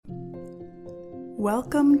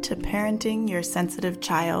Welcome to Parenting Your Sensitive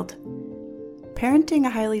Child. Parenting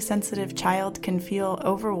a highly sensitive child can feel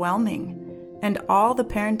overwhelming, and all the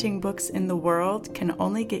parenting books in the world can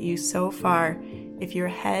only get you so far if your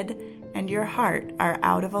head and your heart are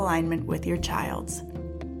out of alignment with your child's.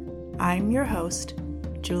 I'm your host,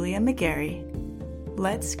 Julia McGarry.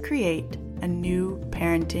 Let's create a new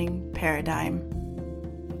parenting paradigm.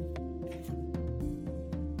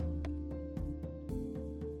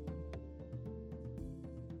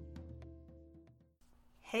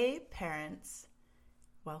 Hey parents,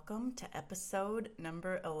 welcome to episode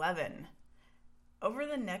number 11. Over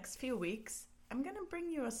the next few weeks, I'm going to bring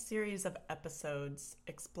you a series of episodes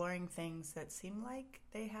exploring things that seem like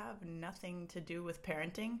they have nothing to do with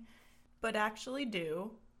parenting, but actually do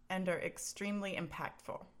and are extremely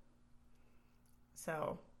impactful.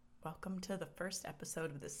 So, welcome to the first episode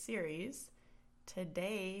of this series.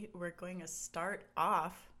 Today, we're going to start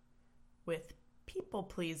off with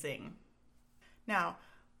people-pleasing. Now,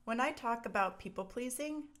 when I talk about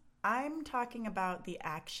people-pleasing, I'm talking about the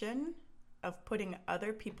action of putting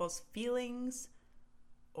other people's feelings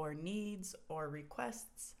or needs or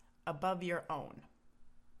requests above your own.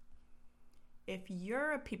 If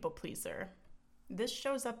you're a people-pleaser, this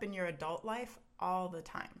shows up in your adult life all the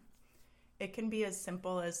time. It can be as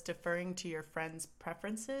simple as deferring to your friends'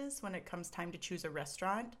 preferences when it comes time to choose a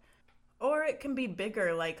restaurant, or it can be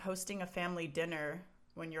bigger, like hosting a family dinner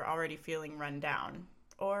when you're already feeling run down,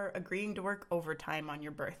 or agreeing to work overtime on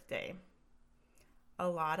your birthday. A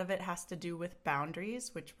lot of it has to do with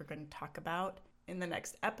boundaries, which we're going to talk about in the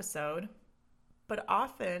next episode. But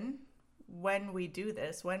often, when we do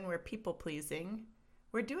this, when we're people-pleasing,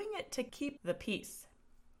 we're doing it to keep the peace,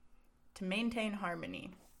 to maintain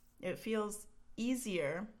harmony. It feels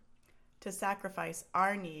easier to sacrifice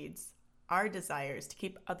our needs, our desires, to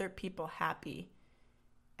keep other people happy,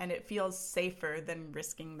 and it feels safer than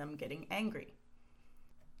risking them getting angry.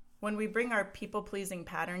 When we bring our people-pleasing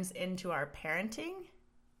patterns into our parenting,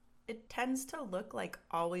 it tends to look like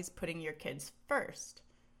always putting your kids first.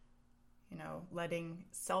 Letting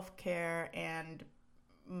self-care and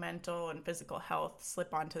mental and physical health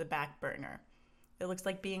slip onto the back burner. It looks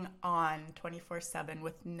like being on 24/7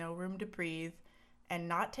 with no room to breathe and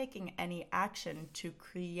not taking any action to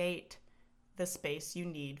create the space you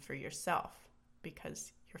need for yourself,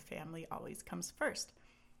 because your family always comes first.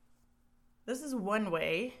 This is one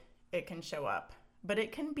way it can show up, but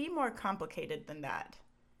it can be more complicated than that,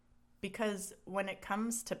 because when it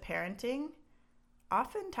comes to parenting,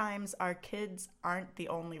 oftentimes our kids aren't the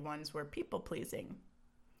only ones we're people-pleasing.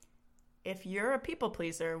 If you're a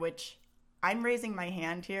people-pleaser, which I'm raising my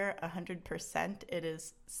hand here 100%, it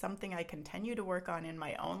is something I continue to work on in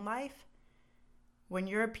my own life. When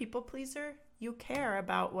you're a people-pleaser, you care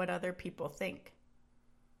about what other people think.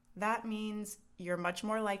 That means you're much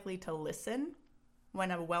more likely to listen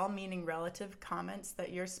when a well-meaning relative comments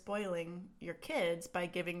that you're spoiling your kids by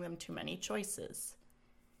giving them too many choices.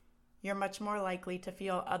 You're much more likely to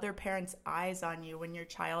feel other parents' eyes on you when your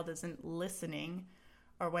child isn't listening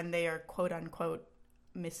or when they are quote-unquote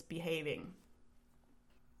misbehaving.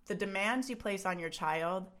 The demands you place on your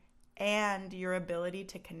child and your ability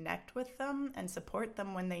to connect with them and support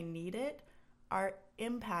them when they need it are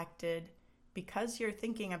impacted because you're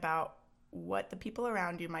thinking about what the people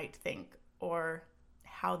around you might think or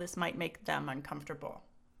how this might make them uncomfortable.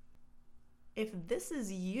 If this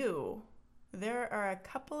is you, there are a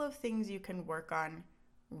couple of things you can work on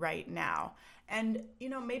right now. And,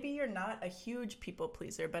 maybe you're not a huge people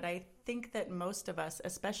pleaser, but I think that most of us,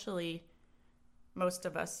 especially most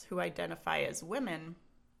of us who identify as women,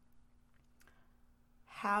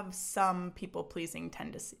 have some people-pleasing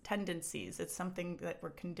tendencies. It's something that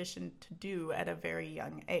we're conditioned to do at a very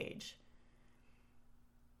young age.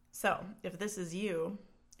 So, if this is you,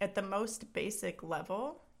 at the most basic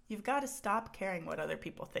level, you've got to stop caring what other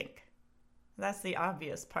people think. That's the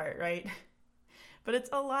obvious part, right? But it's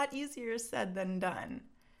a lot easier said than done,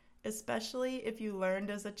 especially if you learned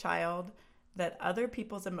as a child that other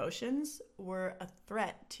people's emotions were a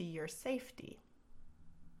threat to your safety.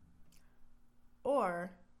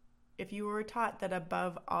 Or if you were taught that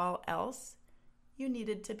above all else, you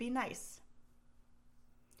needed to be nice.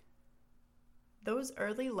 Those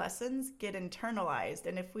early lessons get internalized,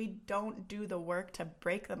 and if we don't do the work to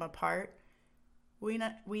break them apart,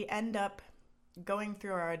 we end up going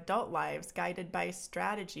through our adult lives guided by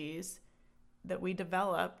strategies that we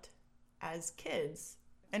developed as kids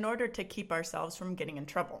in order to keep ourselves from getting in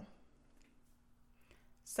trouble.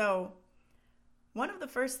 So, one of the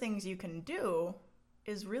first things you can do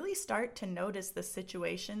is really start to notice the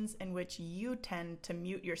situations in which you tend to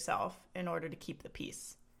mute yourself in order to keep the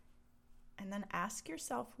peace. And then ask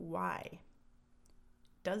yourself why.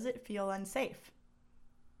 Does it feel unsafe?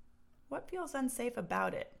 What feels unsafe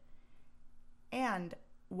about it? And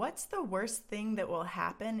what's the worst thing that will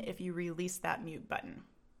happen if you release that mute button?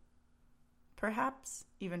 Perhaps,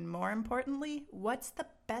 even more importantly, what's the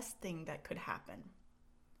best thing that could happen?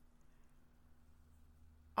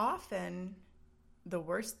 Often, the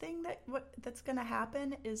worst thing that's going to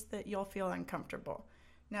happen is that you'll feel uncomfortable.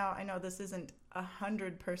 Now, I know this isn't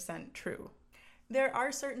 100% true. There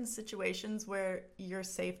are certain situations where your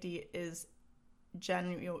safety is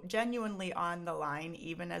genuinely on the line,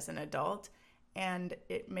 even as an adult, and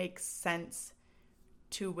it makes sense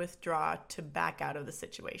to withdraw, to back out of the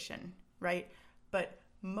situation, right? But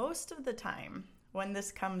most of the time, when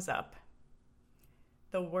this comes up,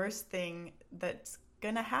 the worst thing that's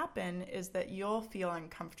going to happen is that you'll feel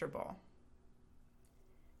uncomfortable.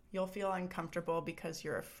 You'll feel uncomfortable because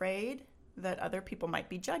you're afraid that other people might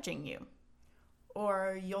be judging you.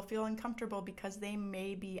 Or you'll feel uncomfortable because they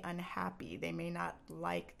may be unhappy. They may not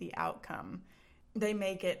like the outcome. They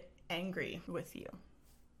may get angry with you.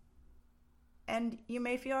 And you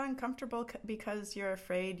may feel uncomfortable because you're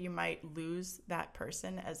afraid you might lose that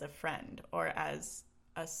person as a friend or as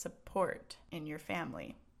a support in your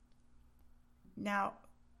family. Now,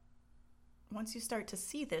 once you start to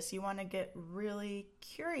see this, you want to get really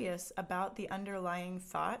curious about the underlying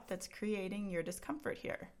thought that's creating your discomfort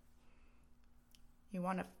here. You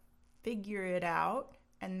want to figure it out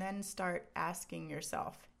and then start asking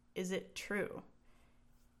yourself, is it true?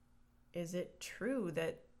 Is it true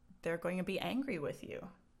that they're going to be angry with you?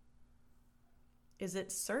 Is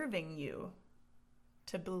it serving you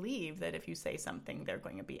to believe that if you say something, they're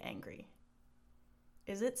going to be angry?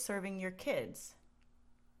 Is it serving your kids?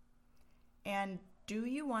 And do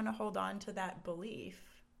you want to hold on to that belief,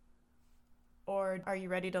 or are you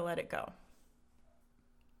ready to let it go?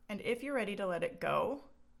 And if you're ready to let it go,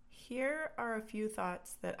 here are a few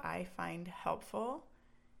thoughts that I find helpful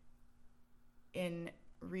in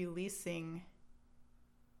releasing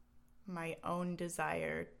my own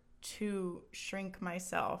desire to shrink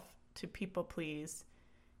myself, to people please,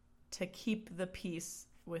 to keep the peace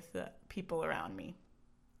with the people around me.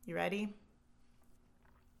 You ready?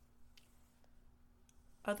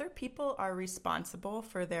 Other people are responsible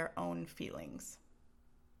for their own feelings.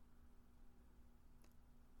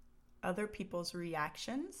 Other people's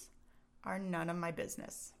reactions are none of my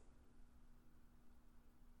business.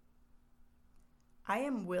 I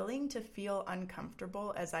am willing to feel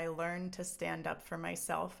uncomfortable as I learn to stand up for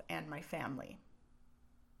myself and my family.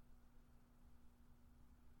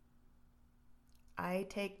 I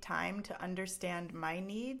take time to understand my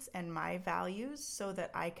needs and my values so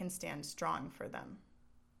that I can stand strong for them.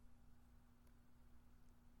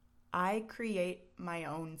 I create my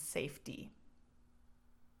own safety.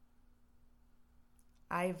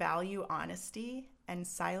 I value honesty, and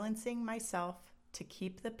silencing myself to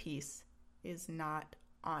keep the peace is not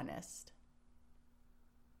honest.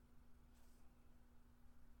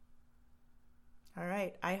 All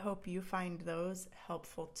right, I hope you find those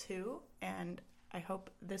helpful too, and I hope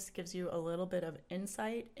this gives you a little bit of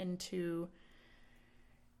insight into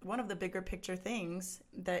one of the bigger picture things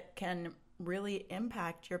that can really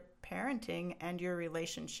impact your parenting and your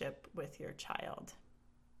relationship with your child.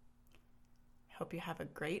 I hope you have a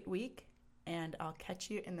great week, and I'll catch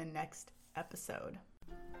you in the next episode.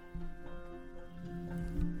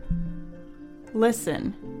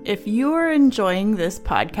 Listen, if you are enjoying this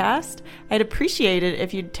podcast, I'd appreciate it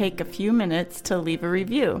if you'd take a few minutes to leave a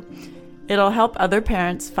review. It'll help other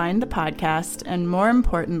parents find the podcast, and more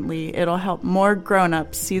importantly, it'll help more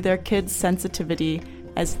grown-ups see their kids' sensitivity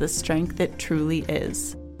as the strength it truly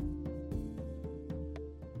is.